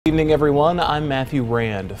Good evening, everyone. I'm Matthew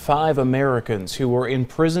Rand. 5 Americans who were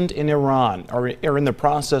imprisoned in Iran are in the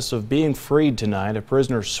process of being freed tonight. A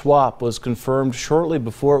prisoner swap was confirmed shortly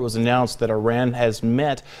before it was announced that Iran has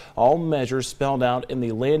met all measures spelled out in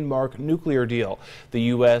the landmark nuclear deal. The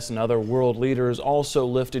U.S. and other world leaders also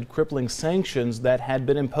lifted crippling sanctions that had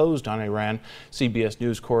been imposed on Iran. CBS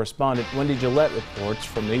News correspondent Wendy Gillette reports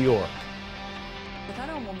from New York.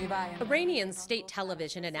 Iranian state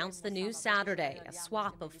television announced the news Saturday, a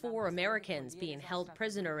swap of 4 Americans being held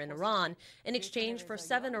prisoner in Iran in exchange for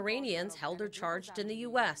 7 Iranians held or charged in the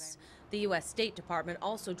U.S. The U.S. State Department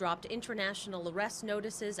also dropped international arrest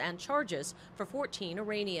notices and charges for 14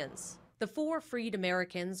 Iranians. The 4 freed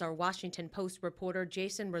Americans are Washington Post reporter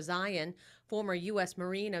Jason Rezaian, former U.S.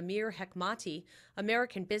 Marine Amir Hekmati,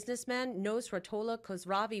 American businessman Nosratollah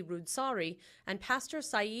Khosravi Roodsari, and Pastor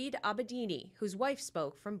Saeed Abedini, whose wife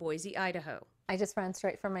spoke from Boise, Idaho. I just ran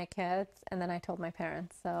straight for my kids, and then I told my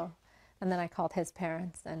parents, and then I called his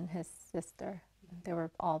parents and his sister. They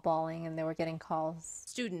were all bawling and they were getting calls.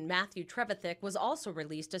 Student Matthew Trevithick was also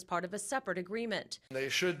released as part of a separate agreement. They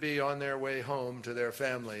should be on their way home to their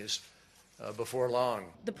families before long.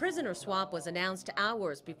 The prisoner swap was announced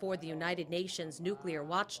hours before the United Nations nuclear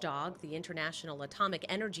watchdog, the International Atomic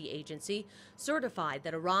Energy Agency, certified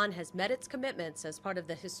that Iran has met its commitments as part of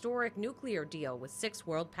the historic nuclear deal with 6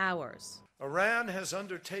 world powers. Iran has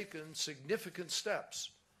undertaken significant steps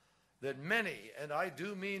that many, and I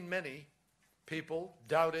do mean many, people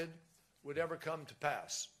doubted would ever come to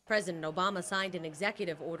pass. President Obama signed an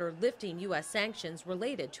executive order lifting U.S. sanctions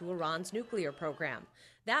related to Iran's nuclear program.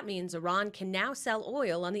 That means Iran can now sell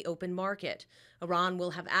oil on the open market. Iran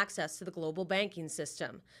will have access to the global banking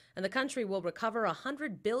system, and the country will recover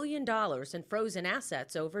 $100 billion in frozen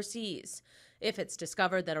assets overseas. If it's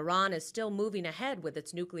discovered that Iran is still moving ahead with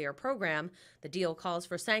its nuclear program, the deal calls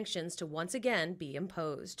for sanctions to once again be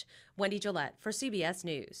imposed. Wendy Gillette for CBS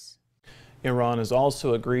News. Iran has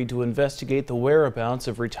also agreed to investigate the whereabouts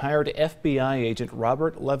of retired FBI agent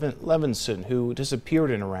Robert Levinson, who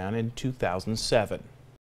disappeared in Iran in 2007.